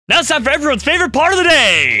Now it's time for everyone's favorite part of the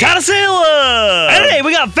day, Town of Salem! And today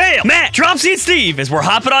we got Vale, Matt, Dropsy, and Steve as we're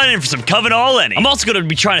hopping on in for some Coven All Any. I'm also gonna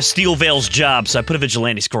be trying to steal Vale's job, so I put a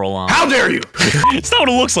vigilante scroll on. How dare you! It's not what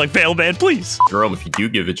it looks like, Vale, man, please. Jerome, if you do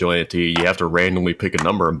give vigilante, you have to randomly pick a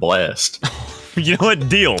number and blast. You know what?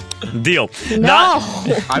 Deal. No.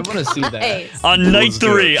 I want to see that. On night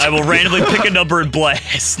 3, I will randomly pick a number and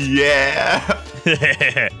blast. Yeah!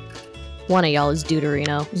 One of y'all is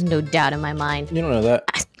Deuterino. There's no doubt in my mind. You don't know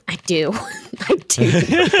that. I do. I do know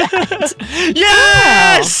that.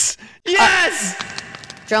 Yes! Yes!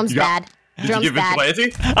 Drum's bad. Drum's Did you give bad.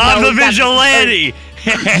 vigilante? I'm the we got- vigilante!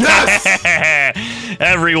 Yes!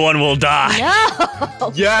 Everyone will die.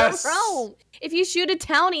 No! Yes! Jerome, if you shoot a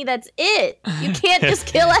townie, that's it. You can't just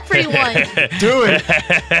kill everyone. Do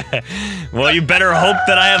it! Well, you better hope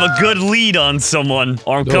that I have a good lead on someone,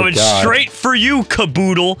 or I'm coming straight for you,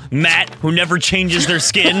 Caboodle, Matt, who never changes their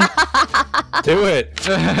skin. Do it.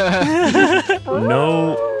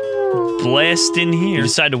 No blast in here. You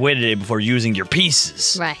decide to wait a day before using your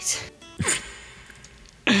pieces. Right.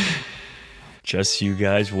 Just you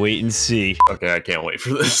guys wait and see. Okay, I can't wait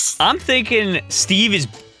for this. I'm thinking Steve is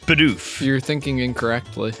Bidoof. You're thinking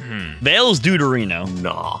incorrectly. Vale's Deuterino.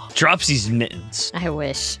 Nah. Dropsy's Mittens. I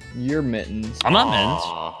wish. You're Mittens. I'm not Mittens.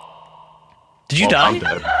 Did you I'm die?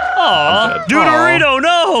 dead. Aw, dead. Deuterino,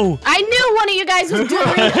 no! I knew one of you guys was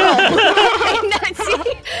Deuterino.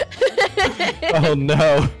 Oh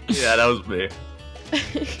no. Yeah, that was me.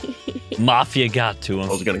 Mafia got to I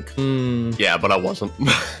was him. gonna... Yeah, but I wasn't.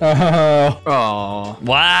 Oh. Aw.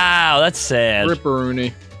 Wow, that's sad.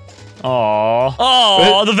 Ripperoonie. Aw.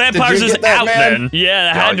 Oh, the vampires you is get that, out man? then. Yeah,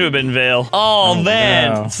 that had to have been Vale. Oh,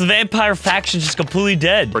 man. no. It's the vampire faction just completely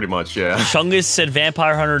dead. Pretty much, yeah. Chungus said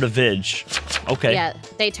vampire hunter to Vig. Okay. Yeah,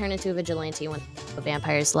 they turn into a vigilante when the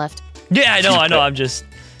vampires left. Yeah, I know. I'm just...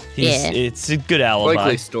 Yeah. It's a good alibi.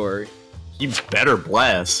 Likely story. You better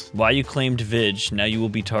blast. Why you claimed Vig, now you will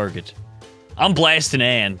be target. I'm blasting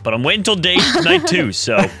Anne, but I'm waiting till night 2,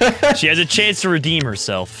 so she has a chance to redeem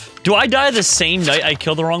herself. Do I die the same night I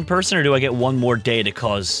kill the wrong person, or do I get one more day to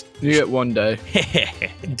cause... You get one day.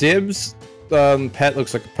 Dibs pet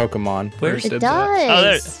looks like a Pokemon. Where's It Dibs at? Oh,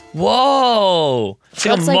 there. does. Whoa! It's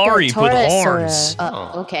like a Looks Mari a with Taurus or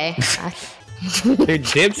horns. okay. Dude,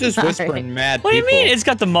 Dibs is Sorry. whispering mad What do you people. mean? It's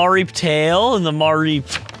got the Mari tail and the Mari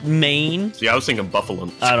mane. See, I was thinking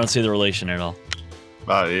buffalo. I don't see the relation at all.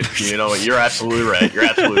 You know what? You're absolutely right. You're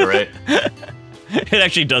absolutely right. It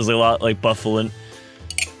actually does look a lot like Buffalin,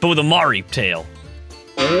 but with a Mari tail.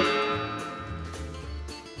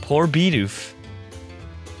 Poor Bidoof.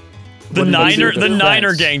 The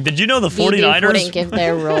Niner gang. Did you know the 49ers? Wouldn't give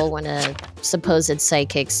their role when a supposed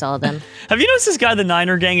psychic saw them. Have you noticed this guy, the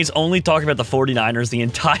Niner gang, is only talking about the 49ers the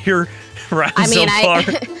entire round I mean, so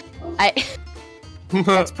far?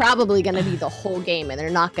 That's probably gonna be the whole game, and they're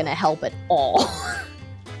not gonna help at all.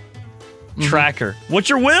 Tracker. What's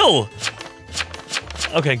your will?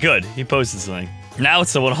 Okay, good. He posted something. Now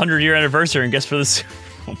it's the 100-year anniversary, and guess for this.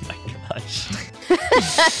 Oh my gosh.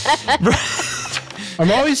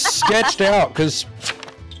 I'm always sketched out because.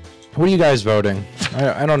 What are you guys voting?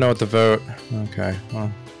 I don't know what to vote. Okay. Well.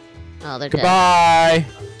 Oh, they're dead. Goodbye.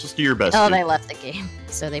 Just do your best. Oh, dude. they left the game,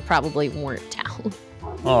 so they probably weren't down.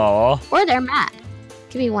 Aw. Or they're mad.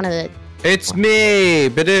 Could be one of the. It's me.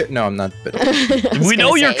 No, I'm not. We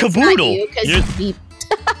know you're Caboodle. You're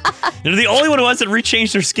You're the only one who hasn't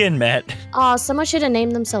rechanged their skin, Matt. Oh, someone should have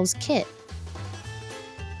named themselves Kit.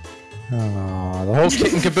 Oh, the whole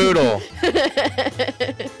kit and caboodle.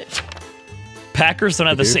 Packers don't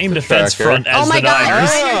have the Bidoof same the defense tracker. front as Oh my the god,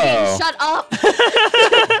 Niners. Oh. Shut up!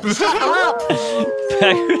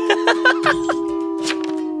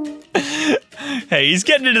 Hey, he's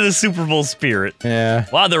getting into the Super Bowl spirit. Yeah.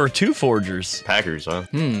 Wow, there were 2 forgers. Packers, huh?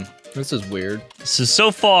 This is weird.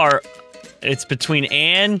 So far, it's between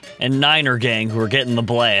Ann and Niner gang who are getting the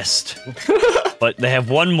blast. But they have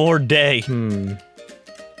one more day.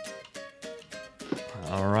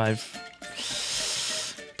 All right.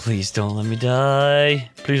 Please don't let me die.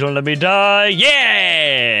 Please don't let me die.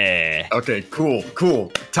 Yeah! Okay, cool.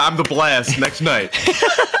 Time to blast next night.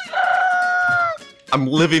 I'm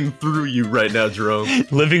living through you right now, Jerome.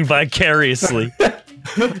 Living vicariously.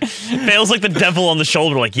 Feels like the devil on the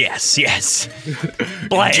shoulder, like, yes.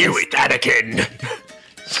 Blast. Do it, Anakin.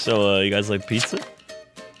 So, you guys like pizza?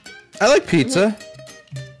 I like pizza.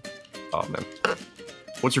 Oh, man.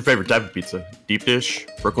 What's your favorite type of pizza? Deep dish?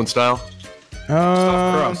 Brooklyn style?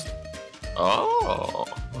 Stuffed crust. Oh.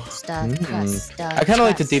 Stuffed crust, stuffed I kind of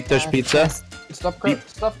like the crust, deep dish stuffed pizza. crust.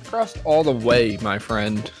 Stuffed crust all the way, my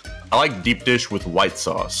friend. I like deep dish with white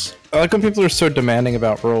sauce. I like when people are so demanding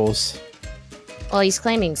about rolls. Well, he's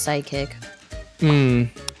claiming psychic. Hmm.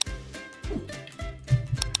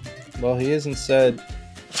 Well, he hasn't said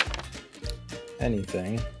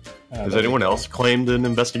anything. Has anyone else claimed an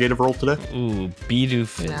investigative role today? Ooh,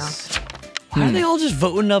 Bedoofus. Why are they all just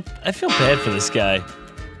voting up? I feel bad for this guy.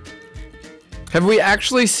 Have we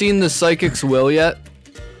actually seen the psychic's will yet?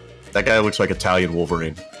 That guy looks like Italian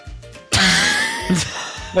Wolverine.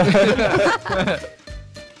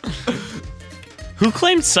 Who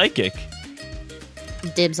claimed psychic?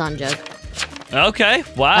 Dibs on Jug. Okay,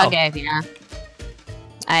 wow. Okay, yeah.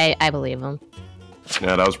 I believe him.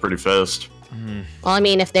 Yeah, that was pretty fast. Well, I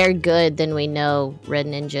mean, if they're good, then we know Red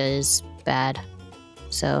Ninja is bad.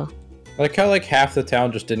 So. I like how like half the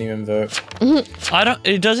town just didn't even vote. I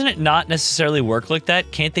don't. Doesn't it not necessarily work like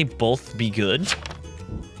that? Can't they both be good?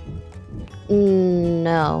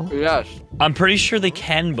 No. Yes. I'm pretty sure they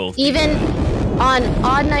can both. Even on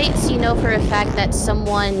odd nights, you know for a fact that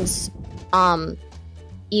someone's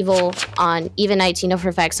evil. On even nights, you know for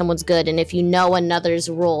a fact someone's good. And if you know another's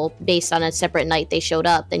role based on a separate night they showed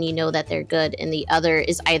up, then you know that they're good. And the other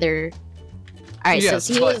is either. All right, Yes,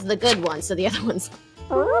 so he was the good one, so the other one's.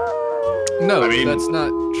 No, I mean- that's not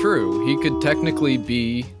true. He could technically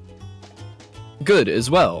be good as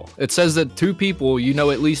well. It says that 2 people, you know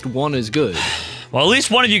at least one is good. Well, at least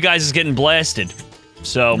one of you guys is getting blasted.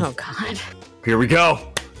 So, Oh God. Here we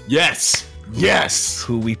go. Yes. Yes.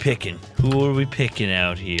 who we picking? Who are we picking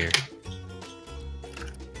out here?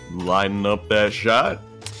 Lining up that shot.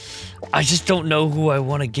 I just don't know who I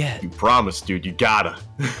want to get. You promised, dude. You gotta.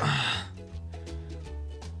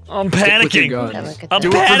 I'm With your panicking. guns. I'm Do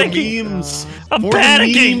it for the panicking. memes. I'm For the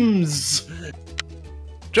panicking. memes.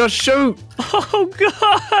 Just shoot! Oh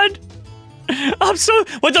God! I'm so.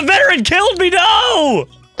 What, the veteran killed me? No!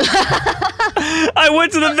 I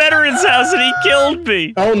went to the veteran's house and he killed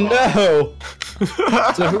me. Oh no!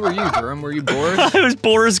 So who were you, Jerome? Were you Boris? I was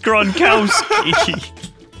Boris Gronkowski.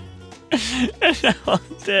 And now I'm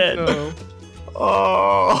dead. No.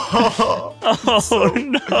 Oh. Oh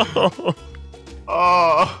no!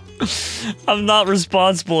 Oh. I'm not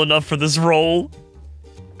responsible enough for this role.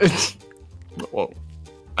 Well,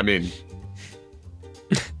 I mean,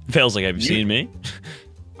 Fails like, have you seen me?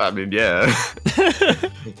 yeah.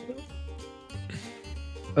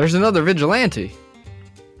 There's another vigilante.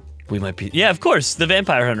 We might be. Yeah, of course, the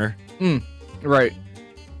vampire hunter. Right.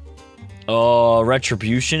 Oh,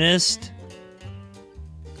 retributionist.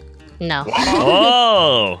 No.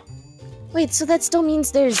 Oh. Wait, so that still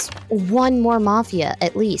means there's one more mafia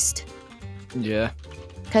at least, Yeah.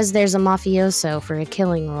 because there's a mafioso for a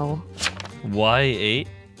killing role. Y8?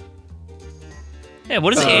 Yeah,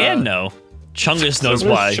 what does Ann know? Chungus knows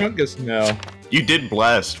why. Chungus know. You did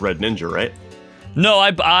blast Red Ninja, right? No,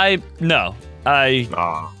 no.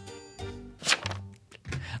 Ah.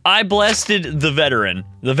 I blasted the veteran.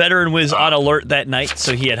 The veteran was on alert that night,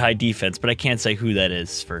 so he had high defense, but I can't say who that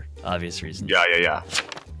is for obvious reasons. Yeah.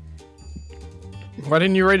 Why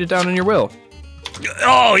didn't you write it down in your will?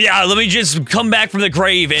 Oh, yeah, let me just come back from the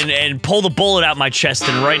grave and pull the bullet out my chest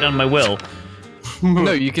and write on my will.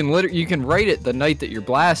 No, you can write it the night that you're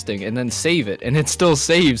blasting and then save it, and it still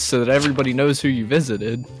saves so that everybody knows who you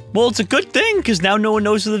visited. Well, it's a good thing, because now no one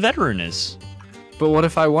knows who the veteran is. But what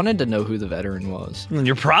if I wanted to know who the veteran was? And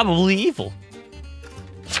you're probably evil.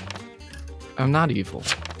 I'm not evil.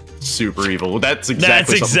 Super evil. That's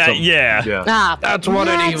exactly something. Yeah. Yeah. Ah, That's what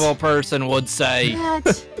an evil person would say.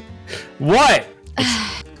 What? What?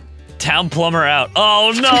 Town plumber out.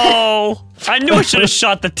 Oh, no! I knew I should have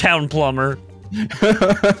shot the town plumber.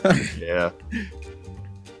 Yeah.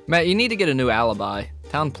 Matt, you need to get a new alibi.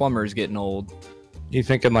 Town plumber's getting old. You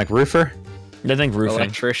thinking like roofer? I think roofing.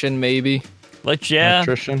 Electrician, maybe. Like, yeah.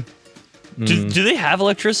 Electrician? Do they have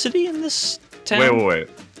electricity in this town? Wait.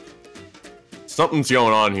 Something's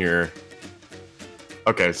going on here.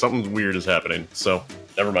 Okay, something weird is happening, so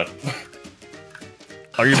never mind.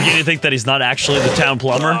 Are you beginning to think that he's not actually the town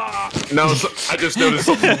plumber? No, I just noticed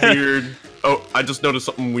something weird. Oh, I just noticed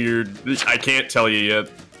something weird. I can't tell you yet.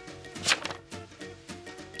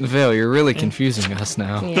 Vale, you're really confusing us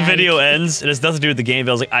now. Yeah, The video ends. It has nothing to do with the game.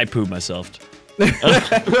 I was like, I pooped myself.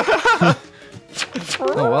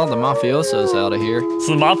 Oh, well, the mafioso's out of here.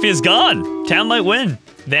 So the mafia's gone. Town might win.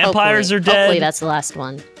 Vampires hopefully. are dead. Hopefully that's the last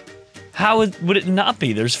one. How would it not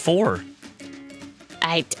be? There's 4.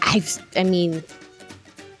 I mean,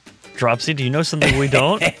 Dropsy, do you know something we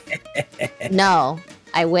don't? no.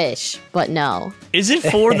 I wish, but no. Is it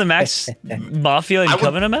 4 the max mafia and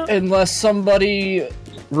coven amount? Unless somebody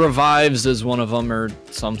revives as one of them or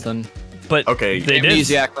something. But Okay, they did.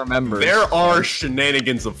 Amnesiac remembers. There are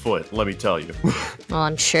shenanigans afoot, let me tell you. Oh,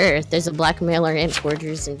 I'm sure. There's a blackmailer and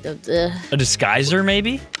forgers and A disguiser,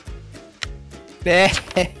 maybe?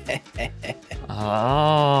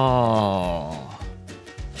 Oh.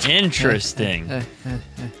 Interesting. the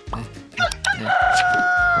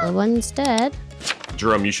one's dead.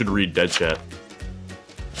 Jerome, you should read Dead Chat.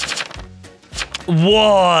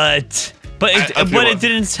 What? But I feel but like- it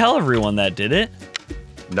didn't tell everyone that, did it?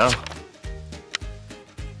 No.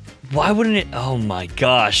 Why wouldn't it? Oh my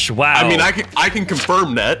gosh! Wow. I mean, I can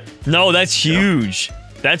confirm that. No, that's huge.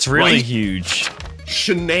 That's really Right? huge.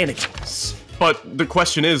 Shenanigans. But the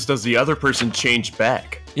question is, does the other person change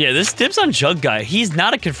back? Yeah, this dibs on Jug guy. He's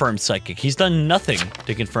not a confirmed psychic. He's done nothing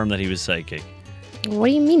to confirm that he was psychic. What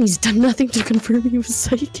do you mean he's done nothing to confirm he was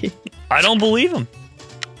psychic? I don't believe him.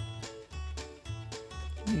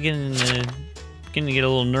 I'm getting to get a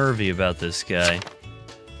little nervy about this guy.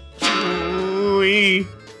 Ooh-wee.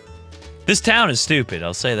 This town is stupid.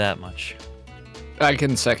 I'll say that much. I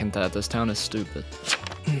can second that. This town is stupid.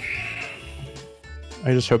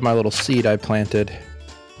 I just hope my little seed I planted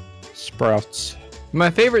sprouts. My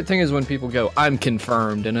favorite thing is when people go, "I'm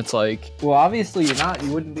confirmed," and it's like, well, obviously you're not.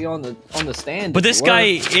 You wouldn't be on the stand. But if this you guy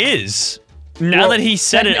were. is. Now Well, that he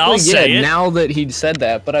said it, I'll technically, say yeah, it. Now that he said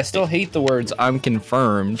that, but I still hate the words "I'm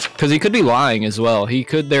confirmed" because he could be lying as well.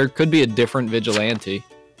 There could be a different vigilante.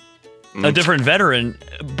 A different veteran,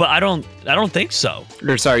 but I don't think so.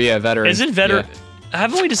 Or sorry, yeah, veteran. Isn't veteran? Yeah.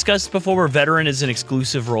 Haven't we discussed before where veteran is an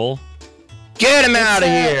exclusive role? Get him out of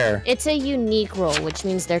It's a- here! It's a unique role, which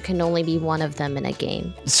means there can only be one of them in a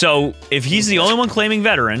game. So if he's the only one claiming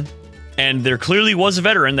veteran, and there clearly was a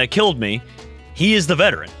veteran that killed me, he is the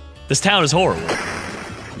veteran. This town is horrible.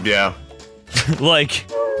 Yeah. Like,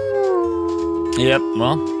 yep.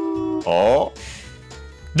 Well, Oh.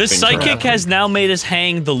 this Things psychic happen. has now made us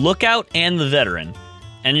hang the lookout and the veteran,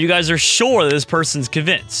 and you guys are sure that this person's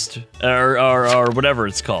convinced, or whatever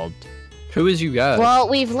it's called. Who is you guys? Well,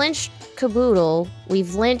 we've lynched Caboodle,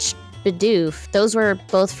 we've lynched Bidoof. Those were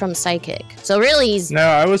both from Psychic. So really, he's... No,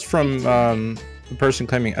 I was from the person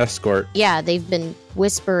claiming escort. Yeah, they've been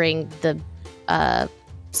whispering the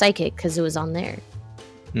Psychic because it was on there.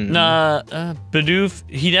 Nah, Bidoof,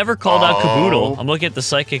 he never called out Caboodle. I'm looking at the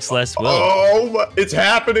psychic's last will. Oh, it's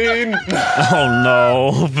happening. Oh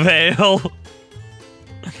no, Vale.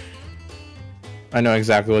 I know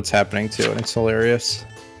exactly what's happening too, and it's hilarious.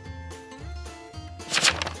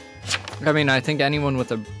 I mean, I think anyone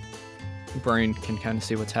with a brain can kind of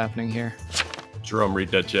see what's happening here. Jerome,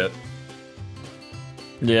 read Dead Chat.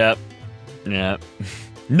 Yep. Yep.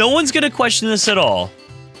 No one's gonna question this at all.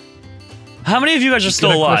 How many of you guys are still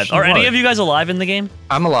gonna alive? question Are any what? of you guys alive in the game?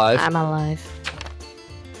 I'm alive. I'm alive.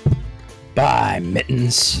 Bye,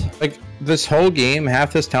 mittens. Like, this whole game,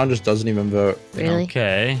 half this town just doesn't even vote. Really?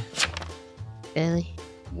 Okay. Really?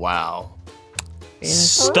 Wow. Really?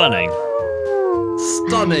 Stunning.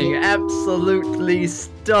 Stunning, absolutely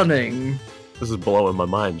stunning. This is blowing my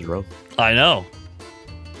mind, Jerome. I know.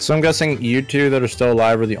 So I'm guessing you two that are still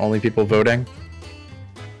alive are the only people voting?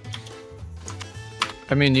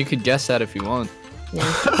 I mean, you could guess that if you want.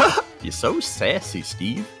 Yeah. You're so sassy,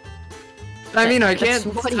 Steve. I mean, I That's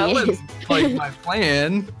can't what he tell is. him, like, my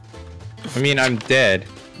plan. I mean, I'm dead.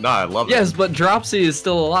 Nah, I love Yes, it. but Dropsy is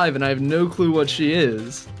still alive, and I have no clue what she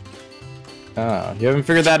is. Oh, you haven't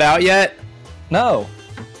figured that out yet? No.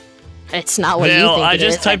 It's not what you Vale, think I it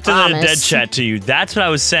just is, typed in the dead promise. chat to you. That's what I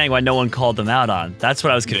was saying why no one called them out on. That's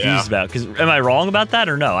what I was confused about. Because am I wrong about that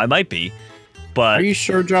or no? I might be. But Are you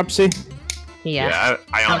sure, Dropsy? Yeah.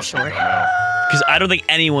 I honestly sure. don't know. because I don't think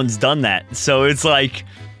anyone's done that. So it's like,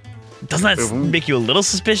 doesn't that make you a little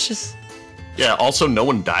suspicious? Yeah, also, no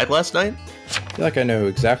one died last night? I feel like I know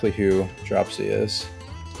exactly who Dropsy is.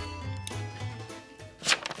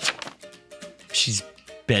 She's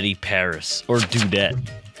Betty Paris or Dudette.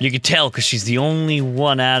 You could tell because she's the only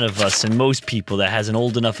one out of us and most people that has an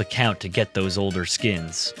old enough account to get those older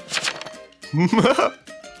skins. I'm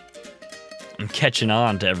catching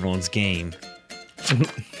on to everyone's game.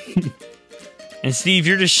 And Steve,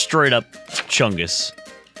 you're just straight up Chungus.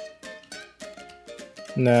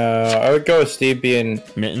 No, I would go with Steve being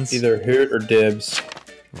Mittens? either Hoot or Dibs.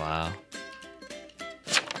 Wow.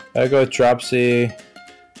 I'd go with Dropsy.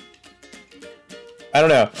 I don't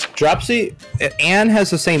know. Dropsy, Anne has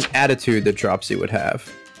the same attitude that Dropsy would have.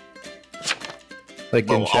 Like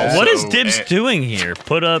in Well, chat. What is So, Dibs eh. doing here?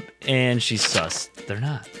 Put up and she's sus. They're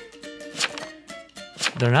not.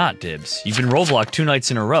 They're not, Dibs. You've been Roblox 2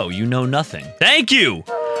 nights in a row. You know nothing. Thank you!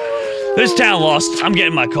 This town lost. I'm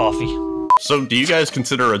getting my coffee. So, do you guys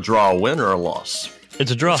consider a draw a win or a loss?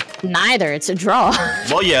 It's a draw. Neither. It's a draw.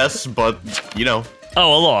 Well, yes, but you know.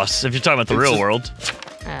 Oh, a loss. If you're talking about the real world.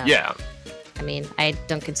 Yeah. I mean, I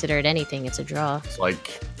don't consider it anything. It's a draw. It's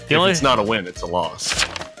like, The only- if it's not a win, it's a loss.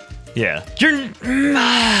 Yeah.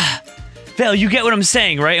 Val, you get what I'm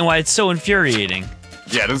saying, right? And why it's so infuriating.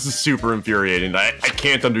 Yeah, this is super infuriating. I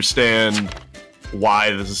can't understand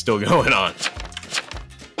why this is still going on.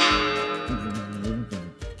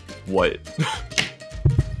 What?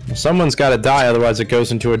 Someone's got to die, otherwise it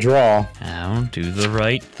goes into a draw. Now, do the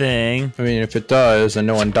right thing. I mean, if it does, and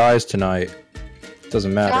no one dies tonight, it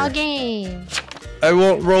doesn't matter. Draw game. I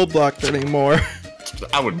won't roadblock anymore.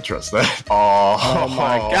 I wouldn't trust that. Oh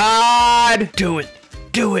my god! Do it.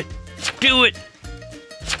 Do it. Do it.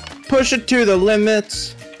 Push it to the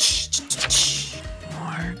limits.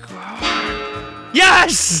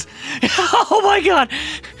 Yes! Oh my god!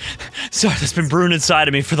 Sorry, that's been brewing inside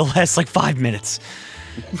of me for the last, like, 5 minutes.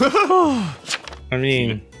 I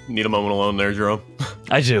mean... Need a moment alone there, Jerome.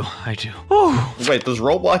 I do. Whew. Wait, does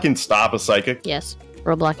roadblocking stop a psychic? Yes.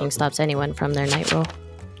 Roadblocking stops anyone from their night roll.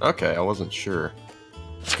 Okay, I wasn't sure.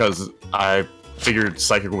 Because I figured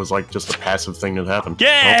psychic was like just a passive thing that happened.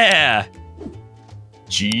 Yeah! Oh.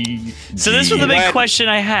 G. So this was the big question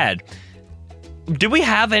I had. Did we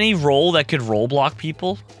have any role that could roll block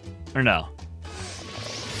people? Or no?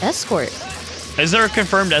 Escort. Is there a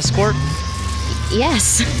confirmed escort?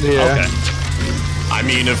 Yes. Yeah. Okay. I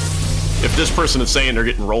mean, if this person is saying they're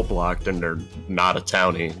getting roll blocked and they're not a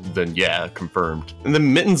townie, then yeah, confirmed. And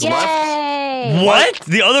then Mittens left. Yay! What?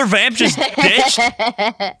 The other vamp just ditched?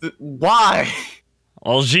 Why?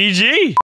 Well, GG.